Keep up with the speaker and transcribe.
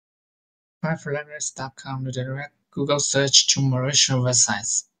5language.com to direct Google search to Mauritius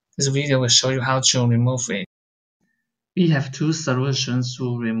websites. This video will show you how to remove it. We have two solutions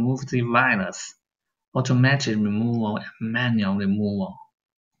to remove the virus: automatic removal and manual removal.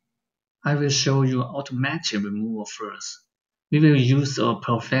 I will show you automatic removal first. We will use a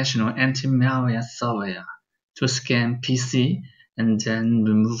professional anti-malware software to scan PC and then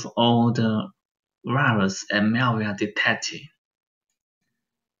remove all the virus and malware detected.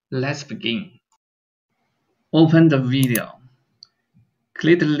 Let's begin. Open the video.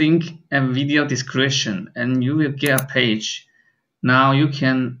 Click the link and video description and you will get a page. Now you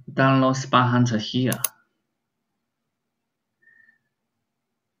can download SpyHunter here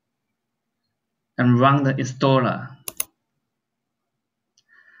and run the installer.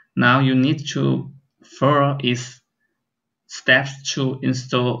 Now you need to follow its steps to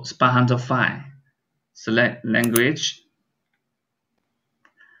install SpyHunter file. Select language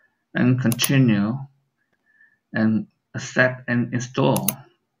and continue and accept and install.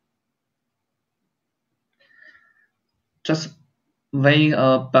 Just wait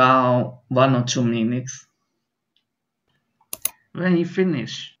about 1 or 2 minutes. When you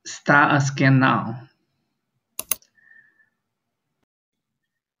finish, start a scan now.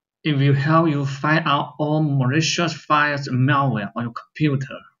 It will help you find out all malicious files and malware on your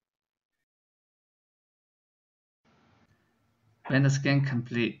computer. When the scan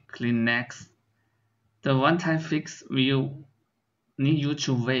complete, click Next. The one-time fix will need you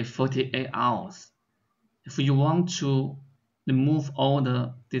to wait 48 hours. If you want to remove all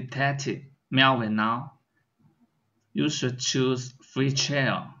the detected malware now, you should choose Free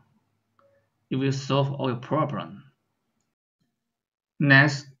Trial. It will solve all your problems.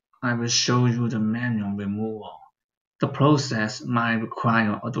 Next, I will show you the manual removal. The process might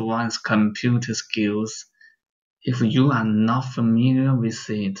require advanced computer skills. If you are not familiar with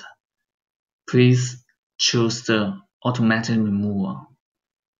it, please choose the automatic removal.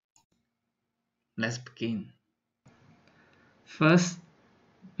 Let's begin. First,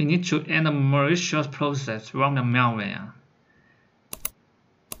 we need to end the malicious process run the malware.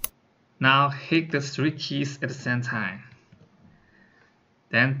 Now hit the 3 keys at the same time.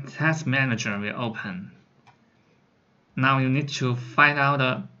 Then Task Manager will open. Now you need to find out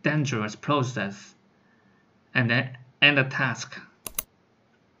the dangerous process and then end the task.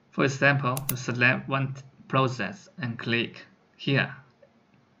 For example, you select one process and click here.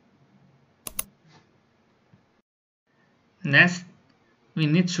 Next, we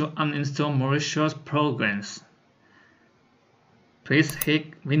need to uninstall malicious programs. Please hit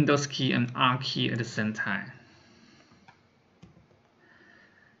Windows key and R key at the same time.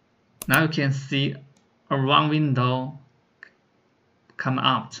 Now you can see a wrong window come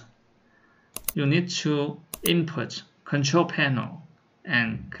out. You need to input Control Panel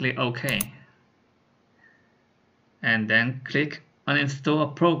and click OK. And then click Uninstall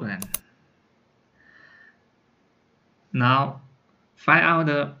a program. Now find out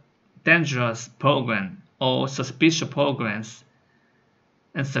the dangerous program or suspicious programs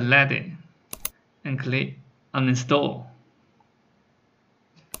and select it and click Uninstall.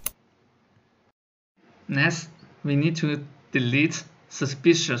 Next, we need to delete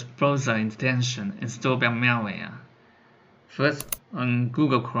suspicious browser extension installed by malware. First, on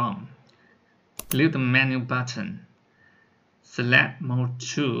Google Chrome, click the menu button, select More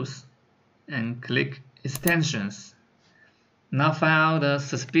Tools, and click Extensions. Now find out the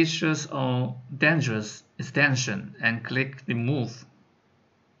suspicious or dangerous extension and click Remove.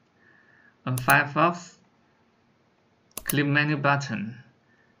 On Firefox, click Menu button.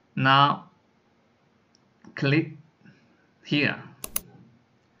 Now click here.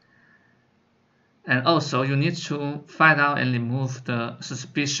 And also you need to find out and remove the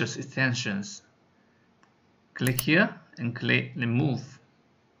suspicious extensions. Click here and click Remove.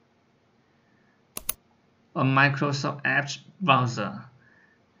 On Microsoft Edge browser,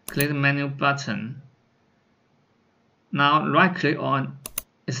 click the menu button. Now right click on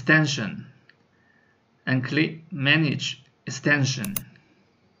Extension and click Manage Extension.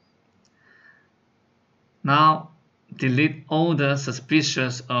 Now delete all the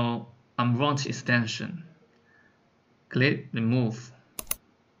suspicious or unwanted extension. Click Remove.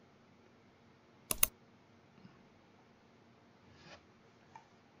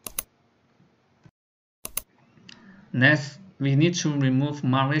 Next, we need to remove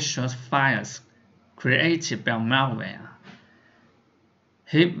malicious files created by malware.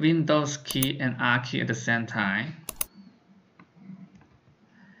 Hit Windows key and R key at the same time.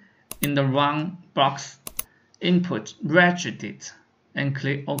 In the Run box, input Regedit and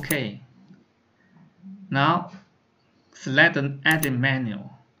click OK. Now select the Edit menu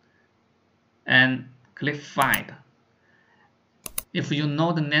and click Find. If you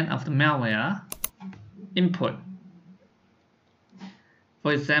know the name of the malware, input.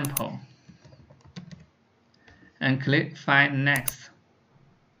 For example, and click Find Next.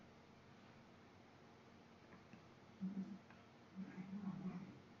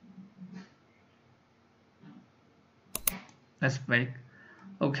 Let's wait.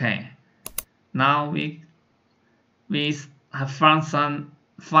 Okay, now we have found some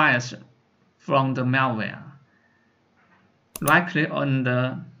files from the malware. Right click on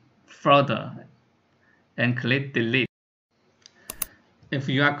the folder and click Delete. If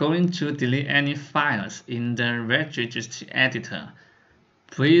you are going to delete any files in the registry editor,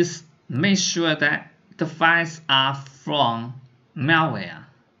 please make sure that the files are from malware.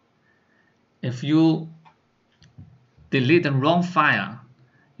 If you delete the wrong file,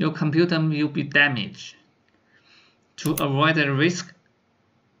 your computer will be damaged. To avoid the risk,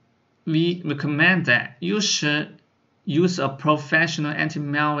 we recommend that you should use a professional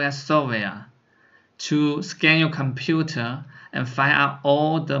anti-malware software to scan your computer and find out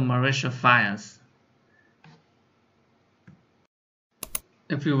all the malicious files.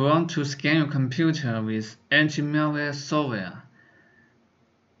 If you want to scan your computer with anti-malware software,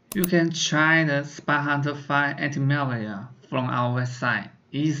 you can try the SpyHunter 5 anti-malware from our website,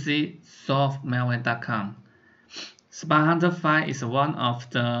 easysolvemalware.com. SpyHunter 5 is one of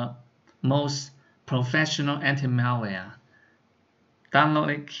the most professional anti-malware. Download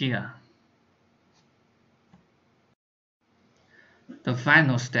it here. The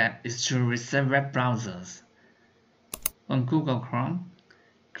final step is to reset web browsers. On Google Chrome,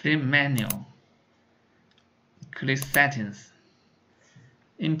 click Menu, click Settings,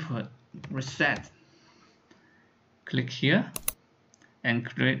 Input, Reset. Click here and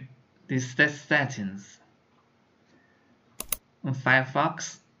click Reset Settings. On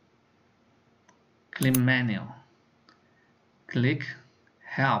Firefox, click Menu, click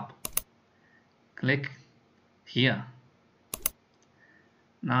Help, click here.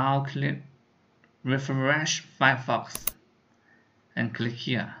 Now click Refresh Firefox and click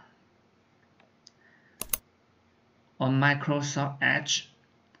here. On Microsoft Edge,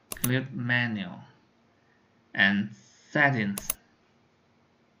 click Menu and Settings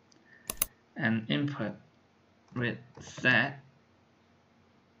and Input, Reset.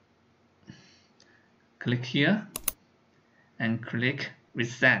 Click here and click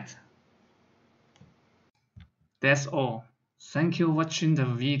Reset. That's all. Thank you for watching the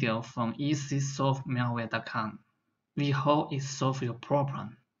video from easysolvemalware.com. We hope it solves your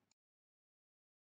problem.